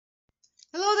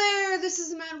Hello there, this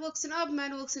is Amanda Wilkinson of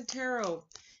Amanda Wilkinson Tarot.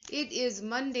 It is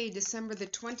Monday, December the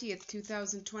 20th,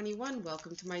 2021.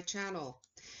 Welcome to my channel.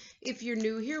 If you're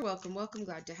new here, welcome,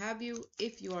 glad to have you.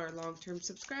 If you are a long-term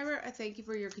subscriber, I thank you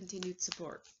for your continued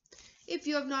support. If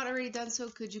you have not already done so,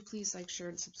 could you please like, share,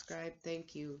 and subscribe?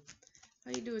 Thank you.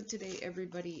 How you doing today,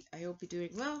 everybody? I hope you're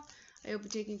doing well. I hope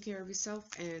you're taking care of yourself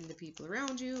and the people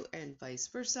around you, and vice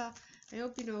versa. I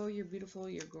hope you know you're beautiful,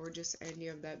 you're gorgeous, and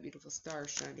you have that beautiful star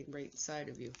shining right inside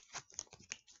of you.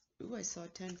 Ooh, I saw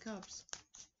 10 cups.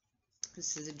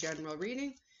 This is a general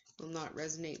reading. Will not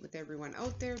resonate with everyone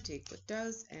out there. Take what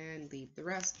does and leave the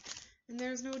rest. And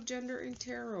there's no gender in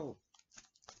tarot.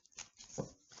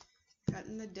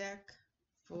 Cutting the deck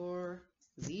for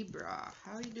Libra.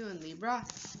 How are you doing, Libra?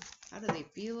 How do they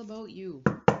feel about you?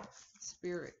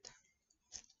 Spirit.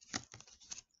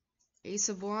 Ace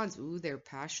of Wands. Ooh, they're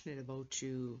passionate about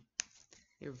you.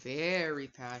 They're very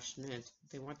passionate.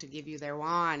 They want to give you their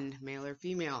wand, male or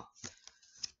female.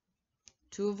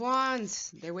 Two of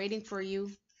Wands. They're waiting for you.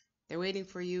 They're waiting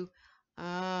for you.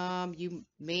 You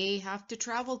may have to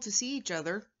travel to see each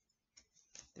other.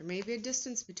 There may be a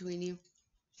distance between you.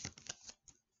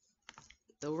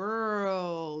 The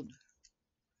World.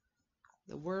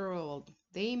 The World.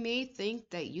 They may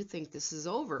think that you think this is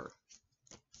over.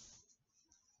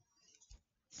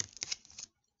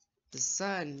 The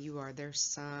Sun. You are their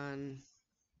sun.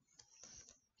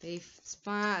 They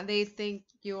think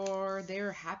you're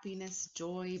their happiness,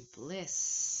 joy,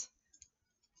 bliss.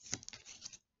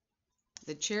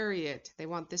 The Chariot. They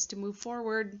want this to move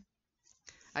forward.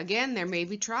 Again, there may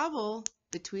be travel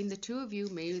between the two of you.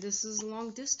 Maybe this is a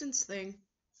long distance thing.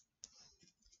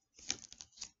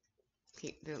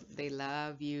 Okay, they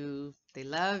love you. They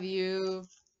love you.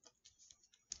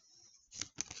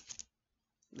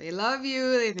 They love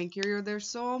you. They think you're their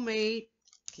soulmate.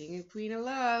 King and Queen of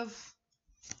Love.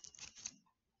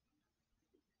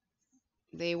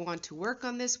 They want to work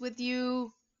on this with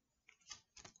you.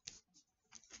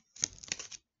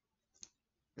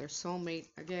 Their soulmate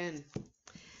again.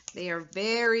 They are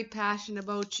very passionate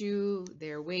about you.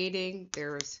 They're waiting.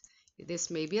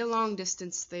 This may be a long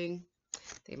distance thing.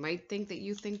 They might think that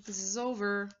you think this is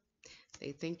over.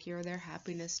 They think you're their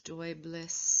happiness, joy,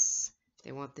 bliss.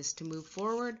 They want this to move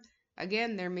forward.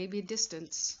 Again, there may be a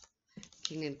distance.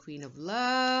 King and Queen of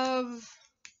Love.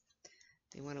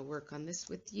 They want to work on this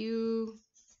with you.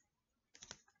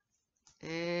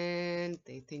 And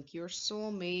they think you're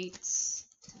soulmates.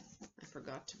 I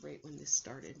forgot to write when this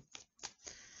started.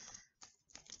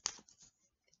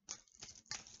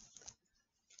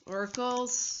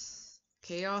 Oracles.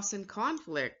 Chaos and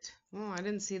conflict. Oh, I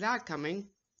didn't see that coming.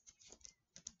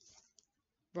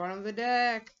 Bottom of the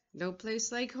deck. No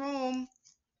place like home.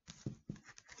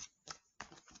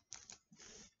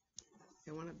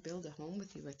 They want to build a home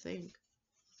with you, I think.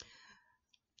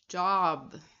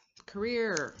 Job.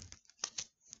 Career.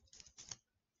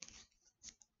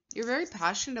 You're very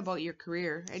passionate about your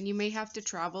career, and you may have to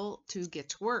travel to get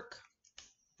to work.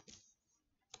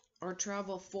 Or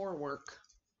travel for work.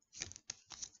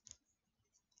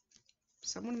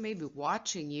 Someone may be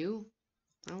watching you.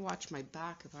 I'd watch my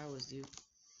back if I was you.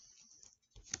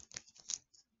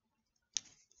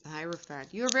 The Hierophant.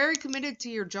 You're very committed to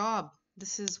your job.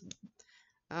 This is,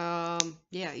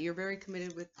 yeah, you're very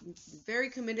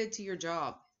committed to your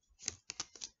job.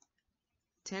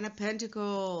 Ten of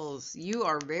Pentacles. You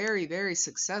are very, very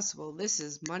successful. This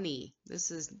is money.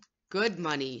 This is good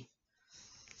money.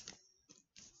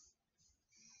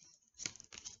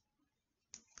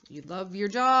 You love your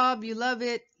job. You love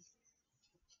it.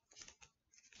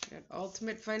 You got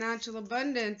ultimate financial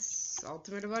abundance.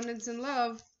 Ultimate abundance in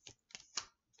love.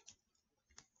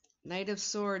 Knight of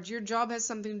Swords. Your job has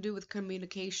something to do with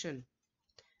communication.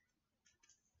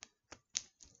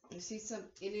 I see some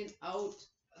in and out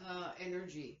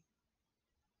energy.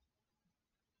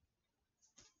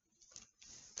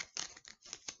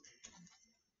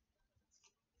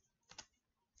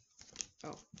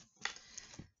 Oh.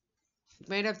 You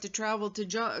might have to travel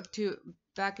to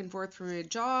back and forth from your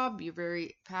job. You're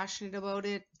very passionate about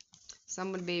it.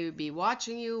 Someone may be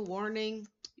watching you, warning.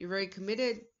 You're very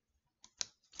committed.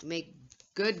 You make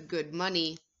good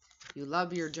money. You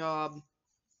love your job.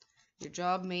 Your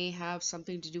job may have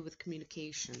something to do with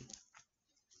communication.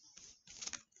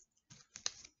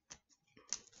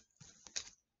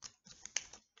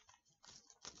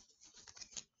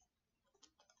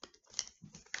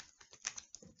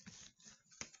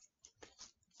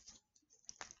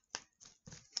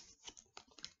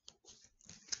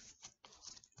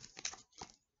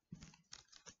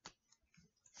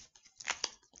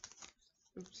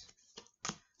 Oops,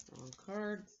 wrong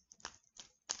card.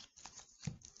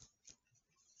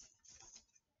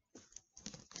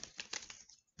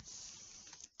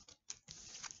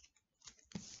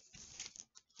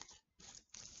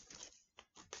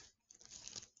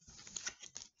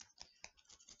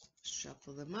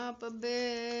 Shuffle them up a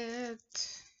bit.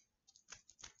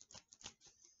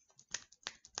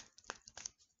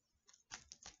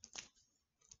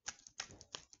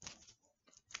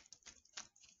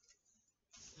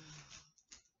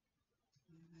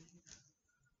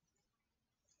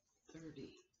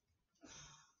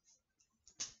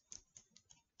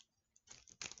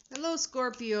 Hello,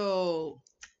 Scorpio.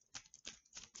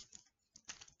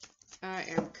 I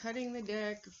am cutting the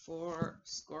deck for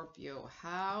Scorpio.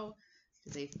 How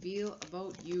do they feel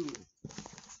about you?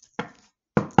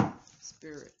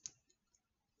 Spirit.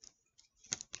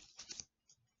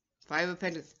 Five of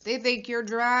Pentacles. They think you're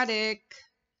dramatic.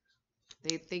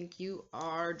 They think you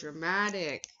are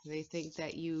dramatic. They think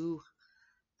that you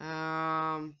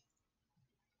are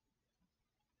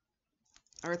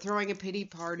throwing a pity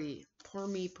party. Poor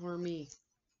me, poor me.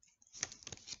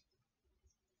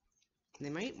 They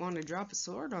might want to drop a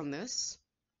sword on this.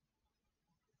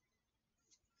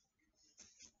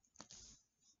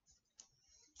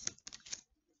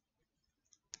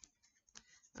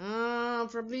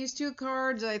 From these two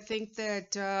cards, I think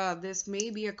that this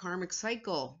may be a karmic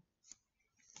cycle.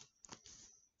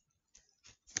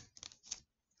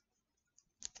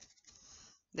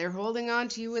 They're holding on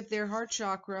to you with their heart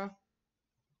chakra.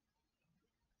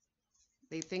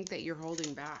 They think that you're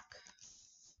holding back.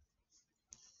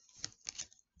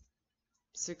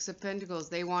 Six of Pentacles.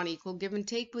 They want equal give and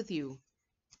take with you.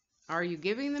 Are you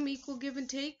giving them equal give and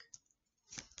take?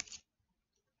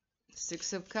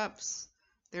 Six of Cups.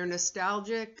 They're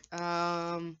nostalgic.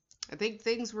 I think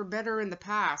things were better in the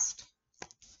past.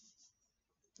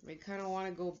 They kind of want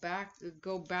to go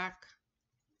back.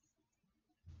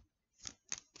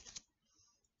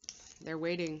 They're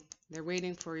waiting. They're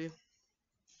waiting for you.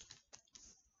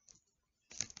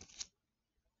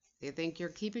 They think you're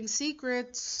keeping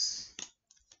secrets.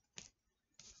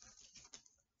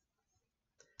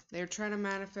 They're trying to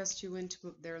manifest you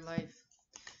into their life.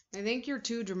 They think you're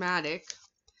too dramatic.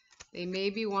 They may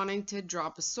be wanting to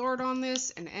drop a sword on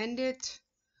this and end it.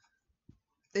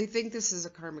 They think this is a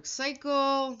karmic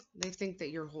cycle. They think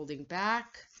that you're holding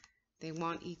back. They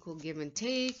want equal give and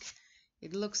take.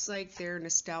 It looks like they're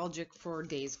nostalgic for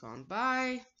days gone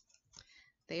by.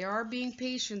 They are being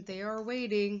patient. They are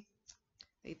waiting.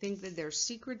 They think that there's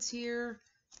secrets here,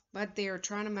 but they are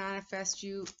trying to manifest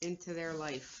you into their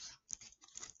life.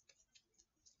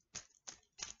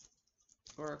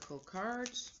 Oracle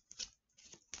cards.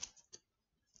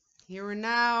 Here and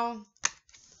now.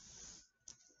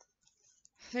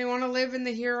 They want to live in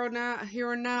the here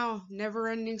and now.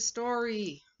 Never-ending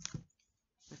story.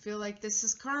 I feel like this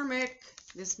is karmic.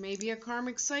 This may be a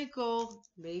karmic cycle.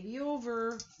 Maybe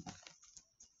over.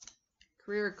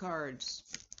 Career cards.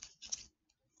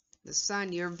 The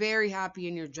Sun. You're very happy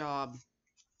in your job.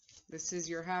 This is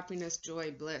your happiness,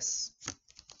 joy, bliss.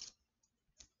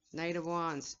 Knight of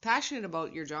Wands. Passionate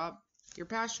about your job. You're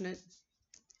passionate.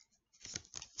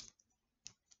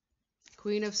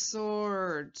 Queen of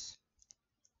Swords.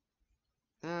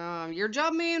 Your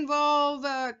job may involve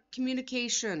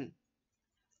communication.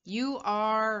 You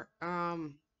are, how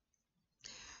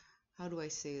do I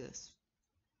say this?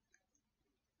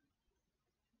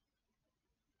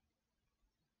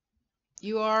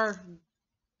 You are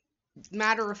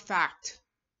matter of fact.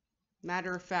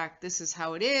 Matter of fact, this is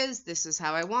how it is. This is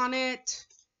how I want it.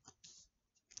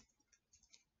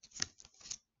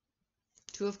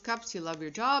 Two of Cups, you love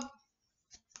your job.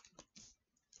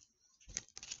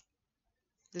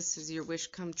 This is your wish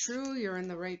come true. You're in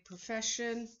the right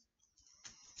profession.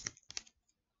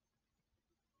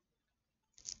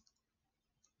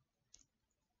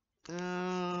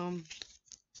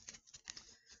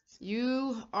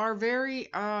 You are very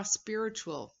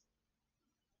spiritual.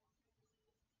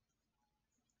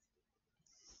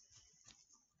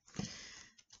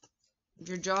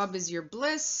 Your job is your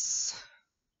bliss.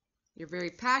 You're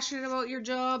very passionate about your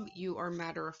job. You are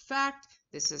matter of fact.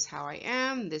 This is how I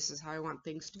am. This is how I want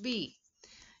things to be.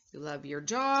 You love your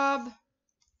job.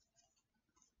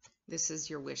 This is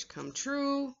your wish come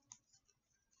true.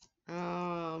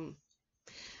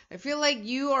 I feel like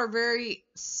you are very,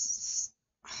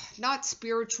 not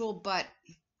spiritual, but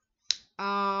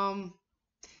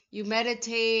you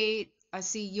meditate. I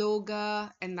see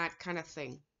yoga and that kind of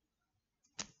thing.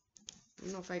 I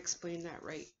don't know if I explained that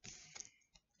right.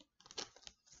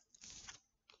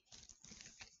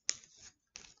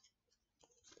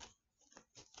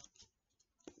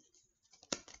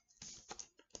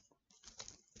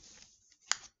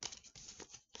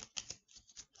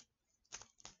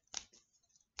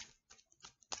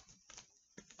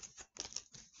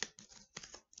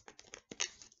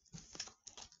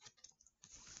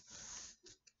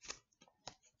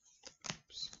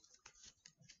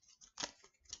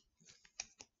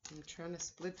 I'm trying to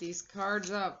split these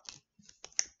cards up.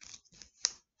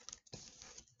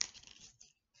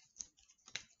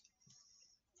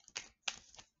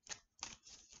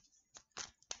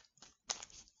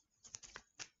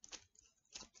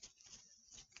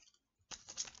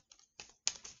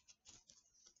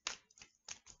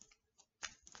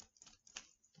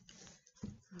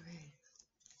 Okay.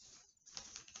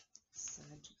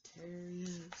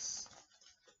 Sagittarius.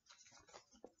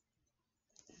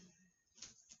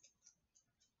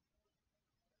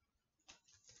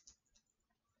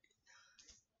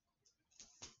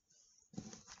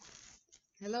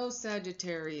 Hello,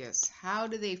 Sagittarius. How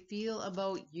do they feel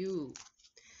about you?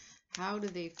 How do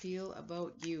they feel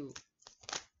about you?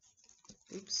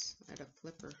 Oops, I had a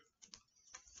flipper.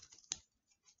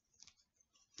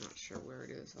 Not sure where it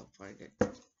is. I'll find it.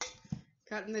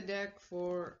 Cutting the deck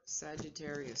for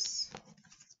Sagittarius.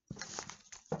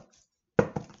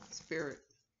 Spirit.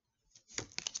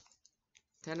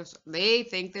 They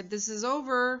think that this is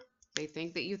over. They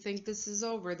think that you think this is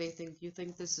over. They think you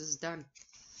think this is done.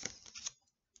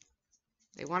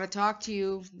 They want to talk to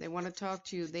you. They want to talk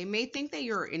to you. They may think that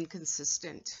you're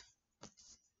inconsistent.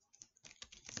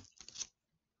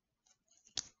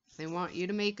 They want you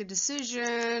to make a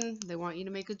decision. They want you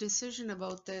to make a decision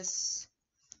about this.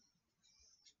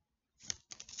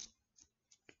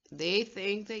 They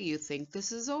think that you think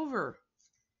this is over.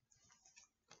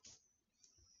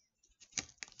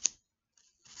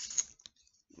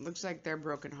 Looks like they're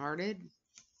brokenhearted.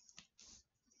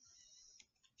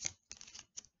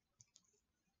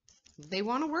 They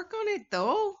want to work on it,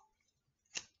 though.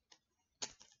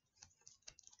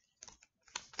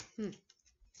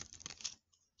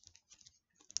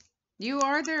 You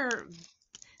are there.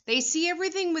 They see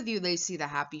everything with you. They see the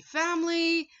happy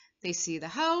family. They see the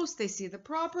house. They see the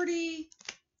property.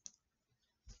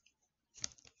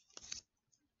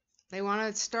 They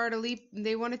want to start a leap.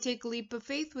 They want to take a leap of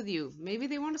faith with you. Maybe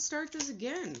they want to start this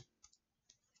again.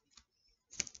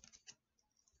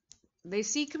 They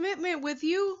see commitment with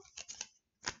you.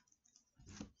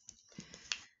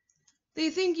 They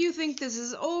think you think this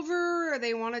is over.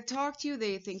 They want to talk to you.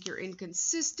 They think you're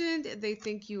inconsistent. They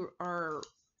think you are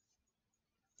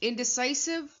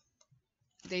indecisive.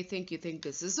 They think you think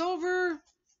this is over.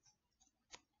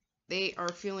 They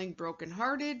are feeling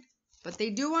brokenhearted, but they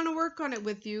do want to work on it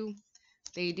with you.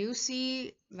 They do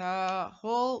see the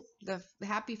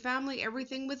happy family,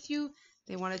 everything with you.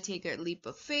 They want to take a leap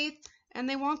of faith, and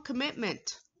they want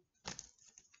commitment.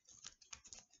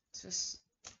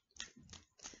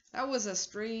 That was a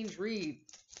strange read.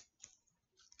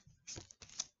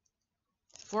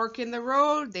 Fork in the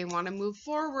road. They want to move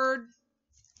forward.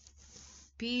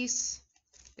 Peace.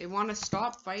 They want to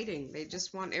stop fighting. They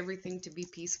just want everything to be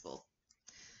peaceful.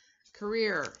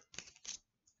 Career.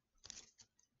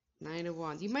 9 of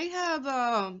Wands. You might have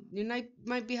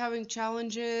might be having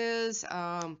challenges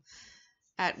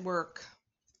at work.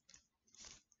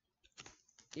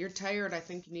 You're tired. I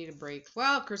think you need a break.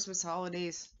 Well, Christmas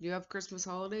holidays. Do you have Christmas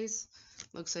holidays?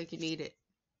 Looks like you need it.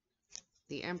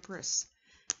 The Empress.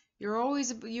 You're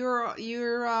always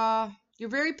you're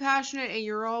very passionate, and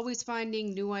you're always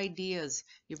finding new ideas.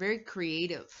 You're very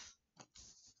creative.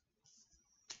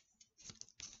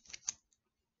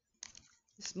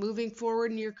 Just moving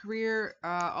forward in your career.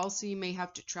 Also, you may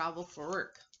have to travel for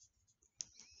work.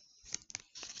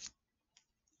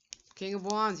 King of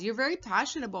Wands. You're very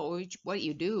passionate about what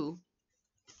you do.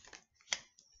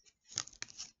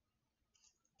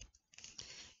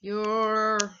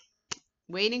 You're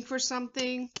waiting for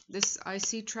something. I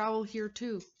see travel here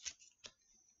too.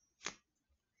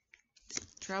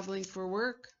 Traveling for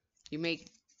work. You make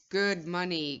good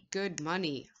money. Good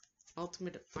money.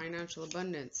 Ultimate financial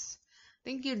abundance. I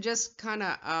think you're just kind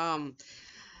of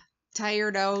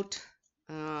tired out.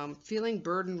 Feeling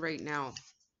burdened right now.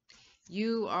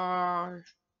 You are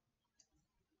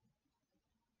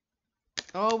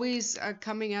always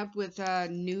coming up with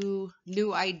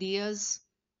new ideas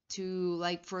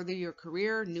to further your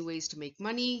career, new ways to make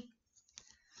money.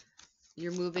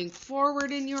 You're moving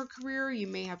forward in your career. You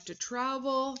may have to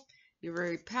travel. You're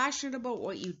very passionate about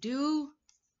what you do.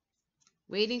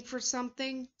 Waiting for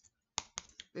something.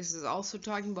 This is also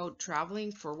talking about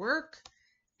traveling for work.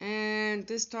 And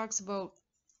this talks about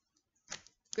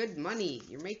good money.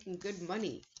 You're making good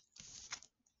money.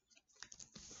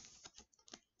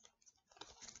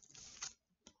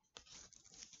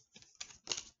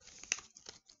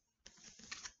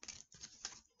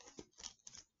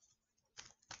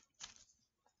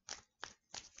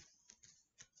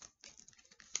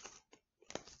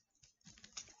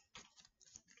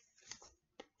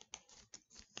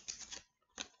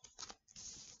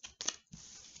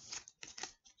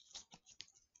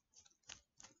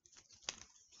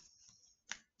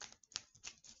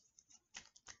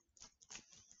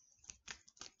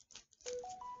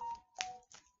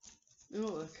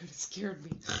 Oh, that kind of scared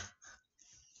me.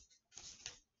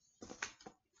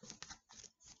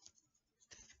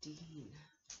 15.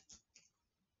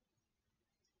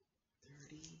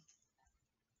 37.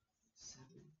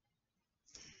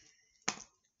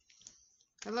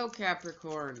 Hello,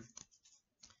 Capricorn.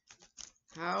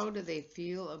 How do they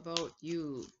feel about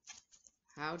you?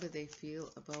 How do they feel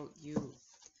about you?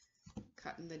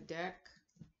 Cutting the deck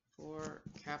for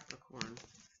Capricorn.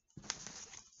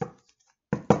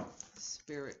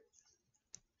 Spirit.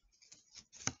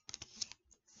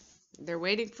 They're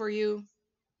waiting for you.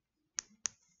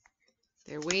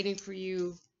 They're waiting for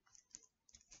you.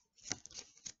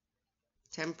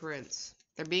 Temperance.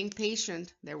 They're being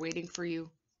patient. They're waiting for you.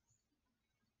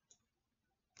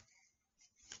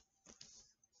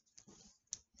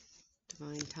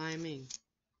 Divine timing.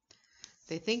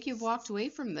 They think you've walked away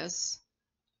from this.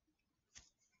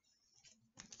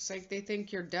 It's like they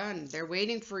think you're done. They're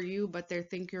waiting for you, but they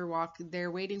think you're They're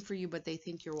waiting for you, but they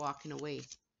think you're walking away.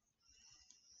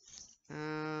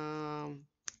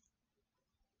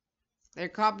 They're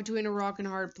caught between a rock and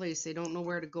a hard place. They don't know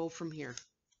where to go from here.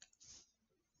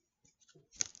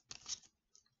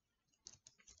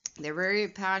 They're very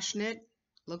passionate.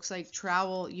 Looks like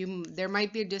travel. There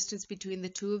might be a distance between the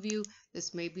two of you.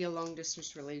 This may be a long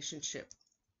distance relationship.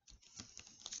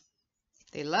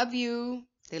 They love you.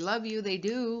 They love you. They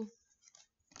do.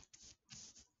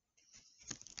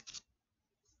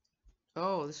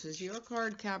 Oh, this is your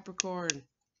card, Capricorn.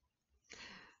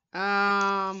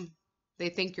 They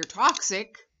think you're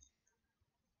toxic.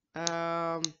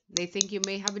 They think you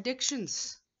may have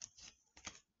addictions.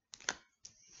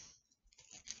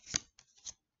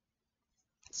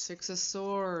 Six of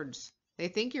Swords. They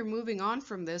think you're moving on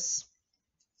from this.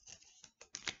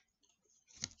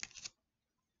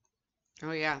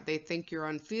 Oh yeah, they think you're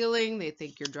unfeeling. They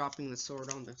think you're dropping the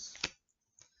sword on this.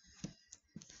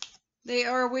 They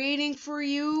are waiting for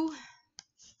you.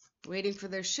 Waiting for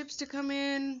their ships to come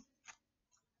in.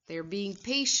 They're being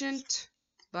patient,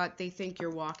 but they think you're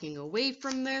walking away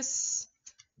from this.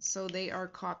 So they are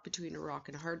caught between a rock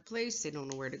and a hard place. They don't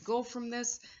know where to go from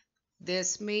this.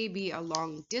 This may be a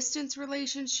long distance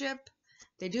relationship.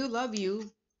 They do love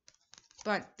you,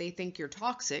 but they think you're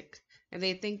toxic, and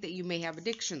they think that you may have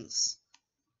addictions.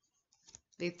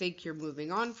 They think you're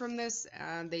moving on from this,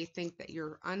 and they think that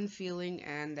you're unfeeling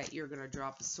and that you're going to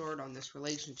drop a sword on this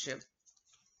relationship.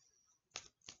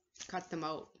 Cut them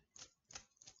out.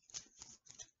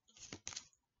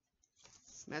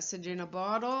 Message in a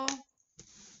bottle.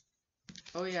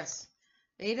 Oh yes.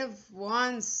 Eight of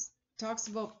Wands talks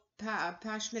about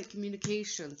passionate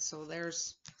communication. So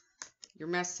there's your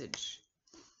message.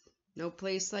 No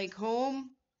place like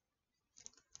home.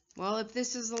 Well, if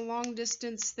this is a long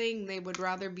distance thing, they would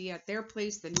rather be at their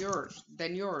place than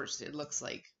yours, it looks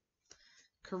like.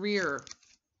 Career.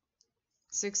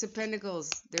 Six of Pentacles.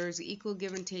 There's equal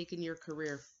give and take in your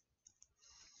career.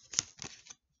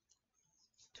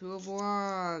 Two of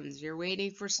Wands. You're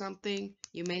waiting for something.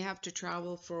 You may have to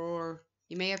travel for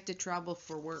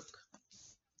work.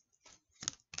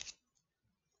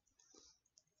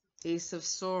 Ace of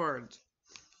Swords.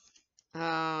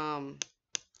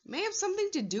 May have something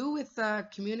to do with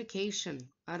communication.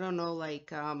 I don't know,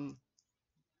 like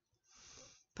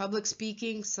public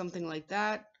speaking, something like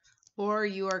that. Or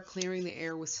you are clearing the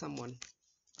air with someone.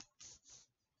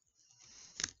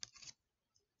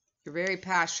 You're very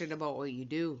passionate about what you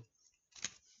do.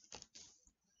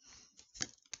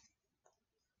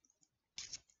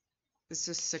 This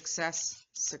is success.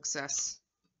 Success.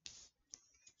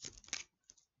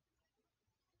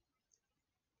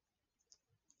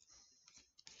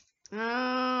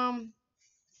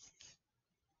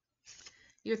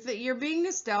 You're being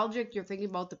nostalgic. You're thinking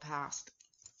about the past.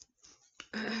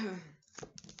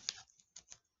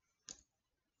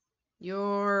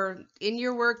 In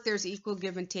your work, there's equal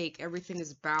give and take. Everything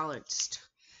is balanced.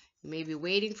 You may be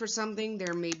waiting for something.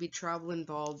 There may be travel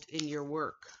involved in your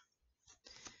work.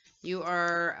 You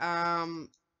are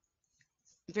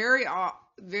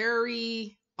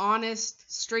very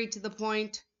honest, straight to the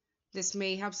point. This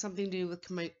may have something to do with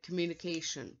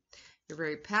communication. You're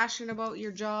very passionate about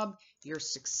your job. You're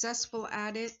successful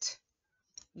at it.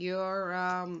 You're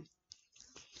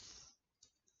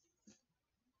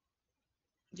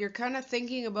kind of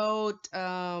thinking about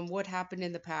what happened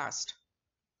in the past.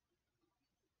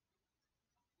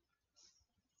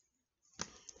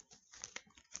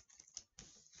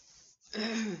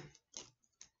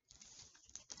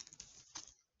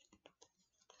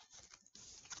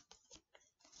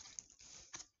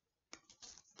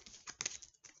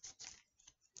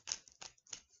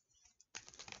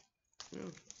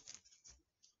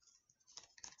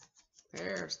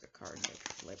 There's the card that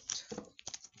flipped.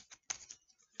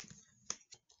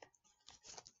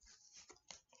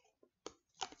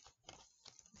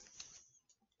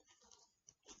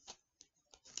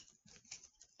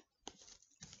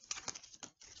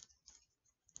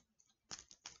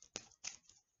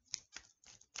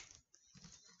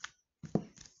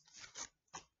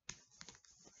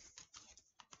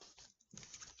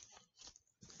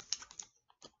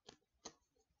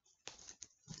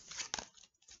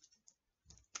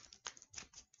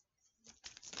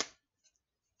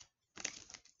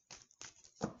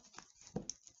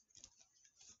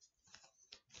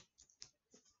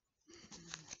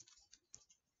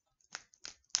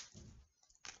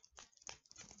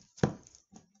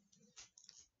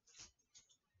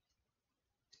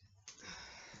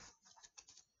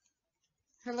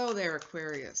 Hello there,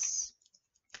 Aquarius.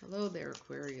 Hello there,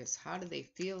 Aquarius. How do they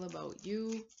feel about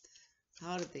you?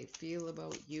 How do they feel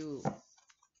about you?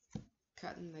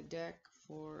 Cutting the deck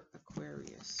for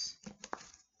Aquarius.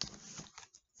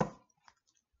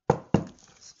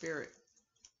 Spirit.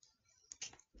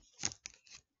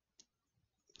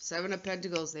 Seven of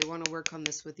Pentacles. They want to work on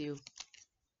this with you.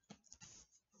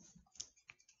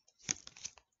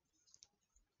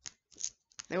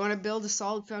 They want to build a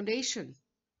solid foundation.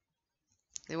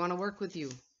 They want to work with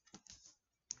you.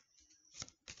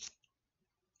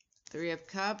 Three of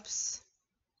Cups.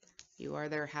 You are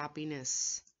their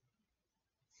happiness.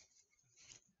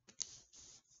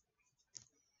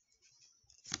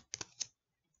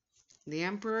 The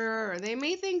Emperor. They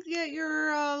may think that you're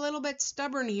a little bit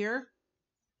stubborn here.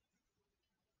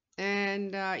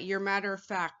 And you're matter of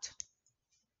fact.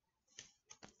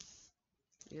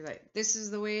 You're like, this is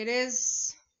the way it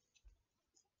is.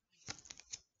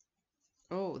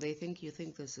 Oh, they think you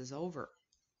think this is over.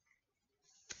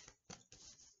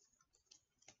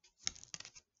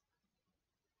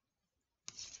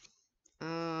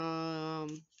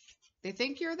 They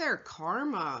think you're their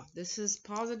karma. This is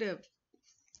positive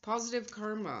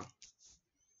karma.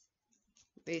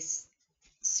 They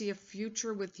see a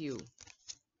future with you.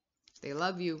 They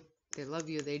love you. They love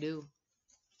you. They do.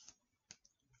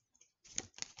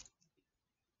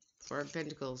 Four of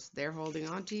Pentacles. They're holding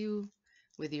on to you.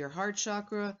 With your heart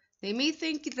chakra, they may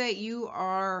think that you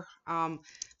are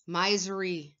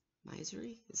misery.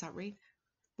 Misery? Is that right?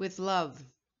 With love.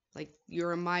 Like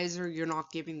you're a miser, you're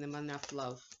not giving them enough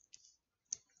love.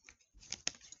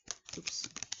 Oops.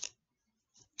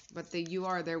 But you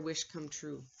are their wish come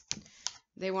true.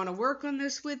 They want to work on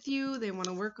this with you. They want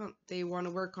to work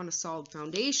on a solid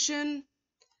foundation.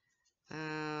 You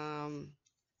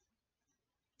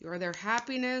are their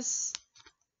happiness.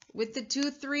 With the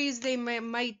 2 3s, they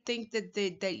might think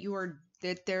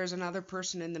that there's another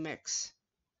person in the mix.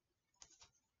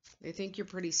 They think you're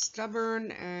pretty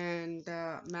stubborn and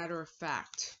matter of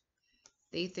fact.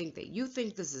 They think that you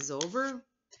think this is over.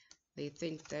 They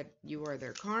think that you are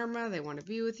their karma. They want to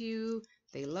be with you.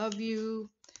 They love you.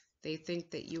 They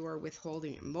think that you are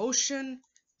withholding emotion,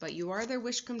 but you are their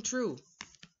wish come true.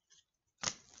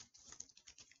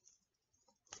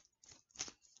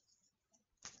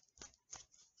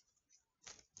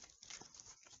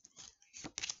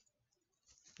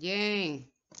 Yang,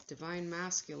 divine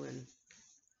masculine.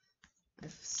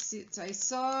 I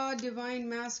saw divine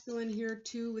masculine here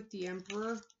too with the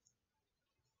Emperor.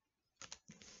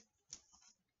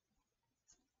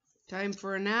 Time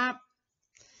for a nap.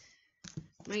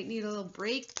 Might need a little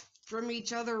break from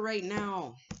each other right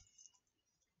now.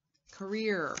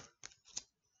 Career.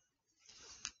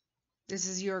 This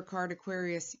is your card,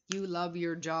 Aquarius. You love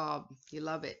your job. You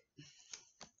love it.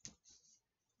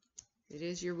 It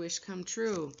is your wish come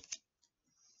true.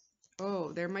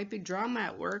 Oh, there might be drama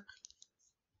at work.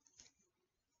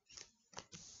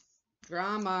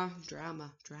 Drama.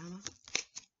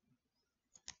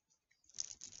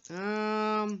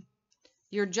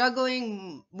 You're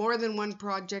juggling more than one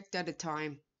project at a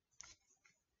time.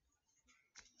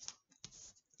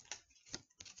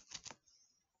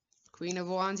 Queen of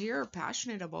Wands, you're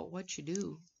passionate about what you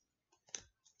do.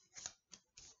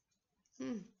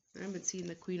 I haven't seen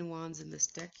the Queen of Wands in this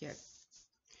deck yet.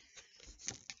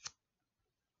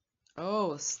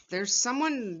 Oh, there's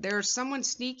someone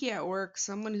sneaky at work.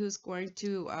 Someone who's going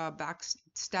to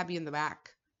stab you in the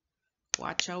back.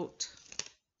 Watch out.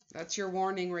 That's your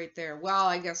warning right there. Well,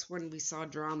 I guess when we saw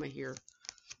drama here.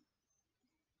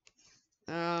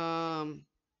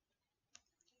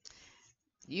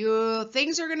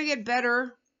 Things are gonna get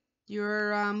better.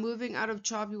 You're moving out of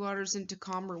choppy waters into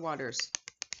calmer waters.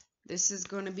 This is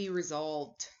going to be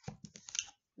resolved.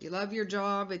 You love your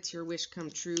job. It's your wish come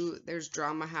true. There's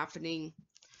drama happening.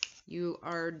 You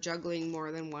are juggling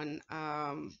more than one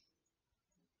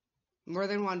More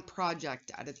than one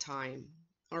project at a time,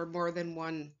 or more than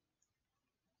one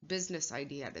business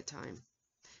idea at a time.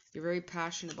 You're very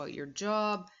passionate about your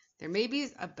job. There may be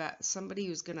somebody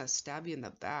who's going to stab you in the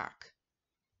back.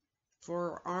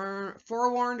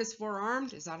 Forewarned is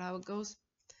forearmed. Is that how it goes?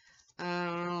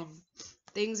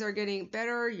 Things are getting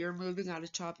better. You're moving out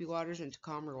of choppy waters into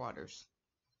calmer waters.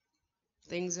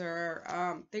 Things are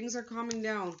calming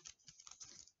down.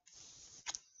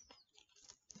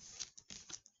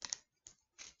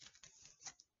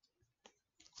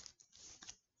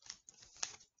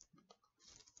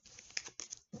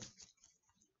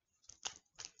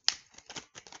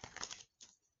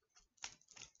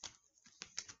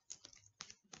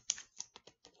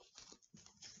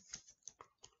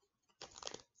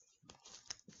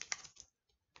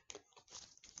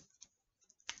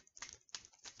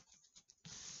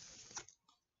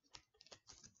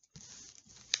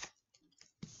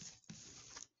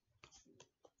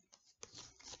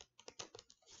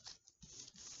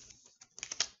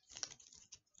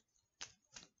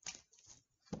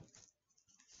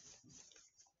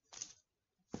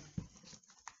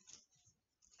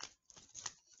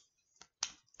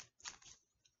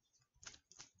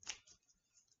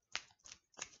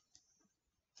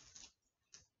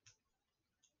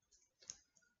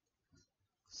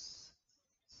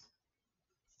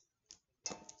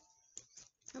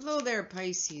 Hello there,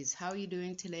 Pisces. How are you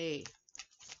doing today?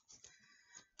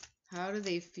 How do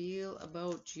they feel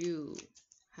about you?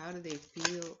 How do they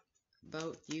feel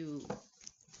about you?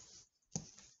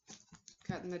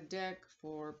 Cutting the deck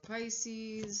for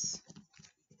Pisces.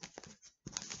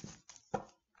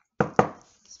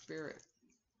 Spirit.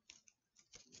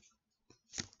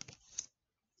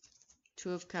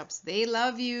 Two of Cups. They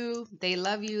love you. They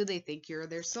love you. They think you're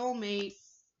their soulmate.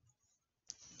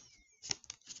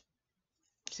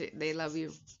 They love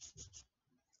you.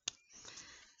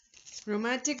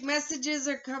 Romantic messages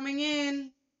are coming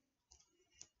in.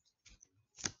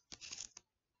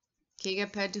 King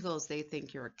of Pentacles. They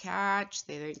think you're a catch.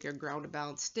 They think you're grounded,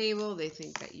 balanced, stable. They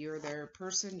think that you're their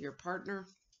person, your partner,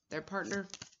 their partner.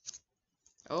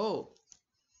 Oh,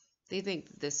 they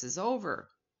think this is over.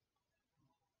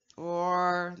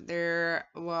 Or they're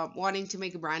wanting to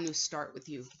make a brand new start with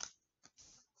you.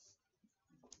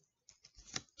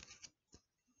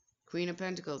 Queen of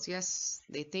Pentacles, yes,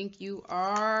 they think you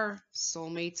are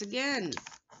soulmates again.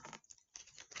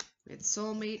 It's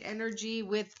soulmate energy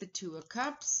with the Two of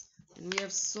Cups, and we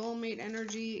have soulmate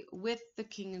energy with the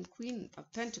King and Queen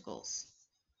of Pentacles.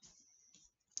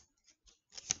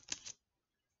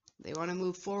 They want to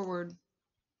move forward.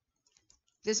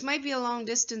 This might be a long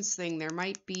distance thing. There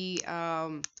might be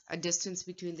a distance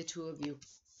between the two of you.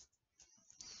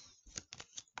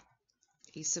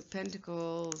 Ace of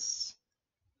Pentacles.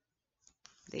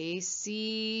 They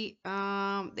see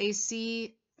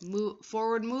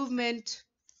forward movement.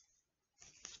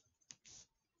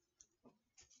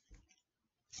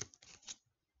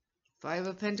 Five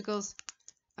of Pentacles.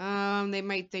 They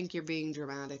might think you're being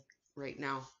dramatic right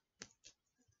now.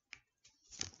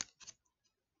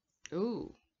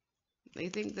 Ooh, they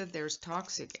think that there's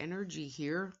toxic energy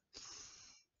here,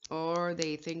 or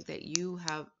they think that you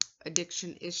have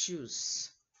addiction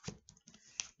issues.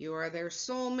 You are their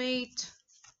soulmate.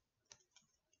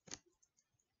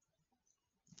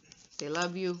 They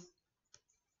love you.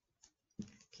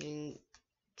 King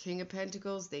of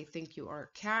Pentacles, they think you are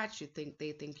a catch.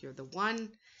 They think you're the one.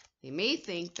 They may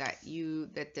think that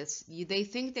they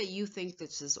think that you think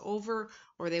this is over,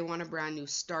 or they want a brand new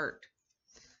start.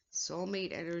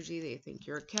 Soulmate energy, they think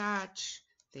you're a catch.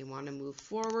 They want to move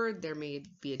forward. There may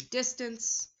be a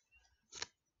distance.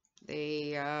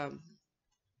 They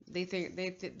think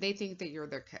that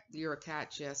you're a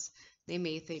catch. Yes, they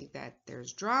may think that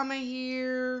there's drama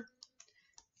here,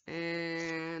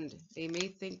 and they may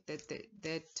think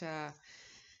that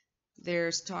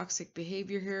there's toxic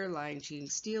behavior here, lying, cheating,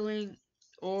 stealing,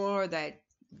 or that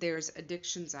there's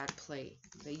addictions at play.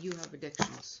 That you have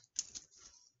addictions.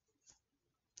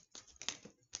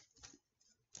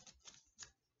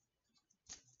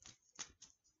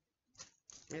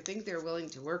 I think they're willing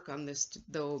to work on this,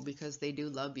 though, because they do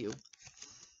love you.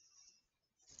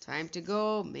 Time to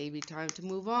go. Maybe time to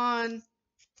move on.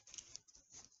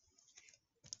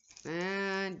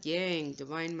 And Yang,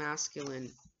 Divine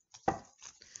Masculine.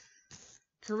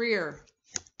 Career.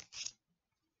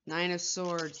 Nine of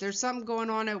Swords. There's something going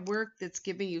on at work that's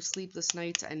giving you sleepless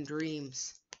nights and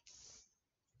dreams.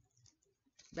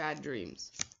 Bad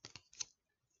dreams.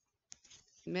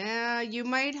 You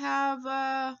might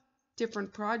have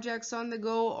different projects on the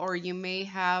go, or you may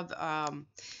have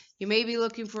you may be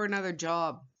looking for another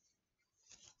job.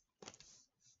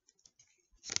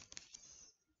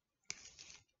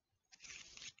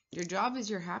 Your job is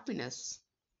your happiness.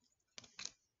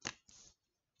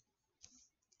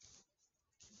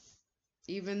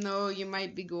 Even though you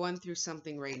might be going through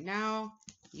something right now,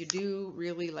 you do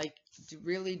really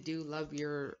love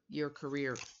your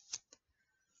career.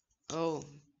 Oh,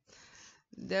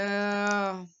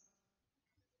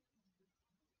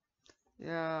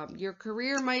 your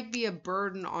career might be a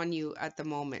burden on you at the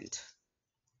moment,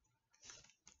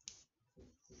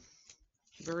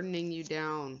 burdening you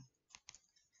down.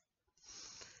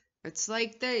 It's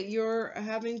like that you're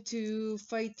having to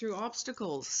fight through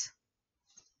obstacles.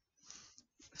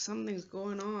 Something's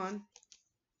going on.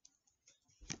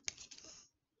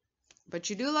 But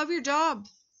you do love your job.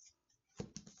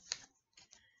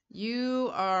 You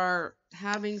are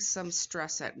having some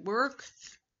stress at work,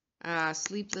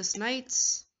 sleepless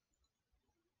nights,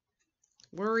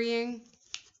 worrying.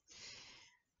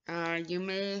 You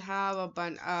may have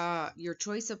your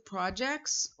choice of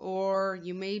projects, or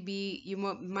you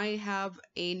might have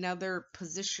another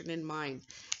position in mind.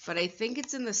 But I think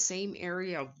it's in the same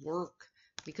area of work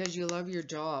because you love your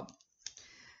job.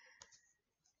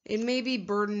 It may be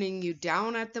burdening you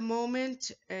down at the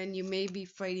moment, and you may be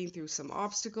fighting through some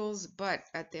obstacles, but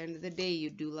at the end of the day,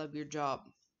 you do love your job.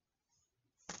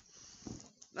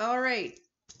 All right.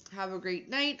 Have a great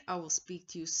night. I will speak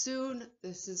to you soon.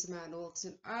 This is Amanda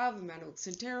Wilkinson of Amanda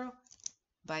Wilkinson Tarot.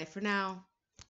 Bye for now.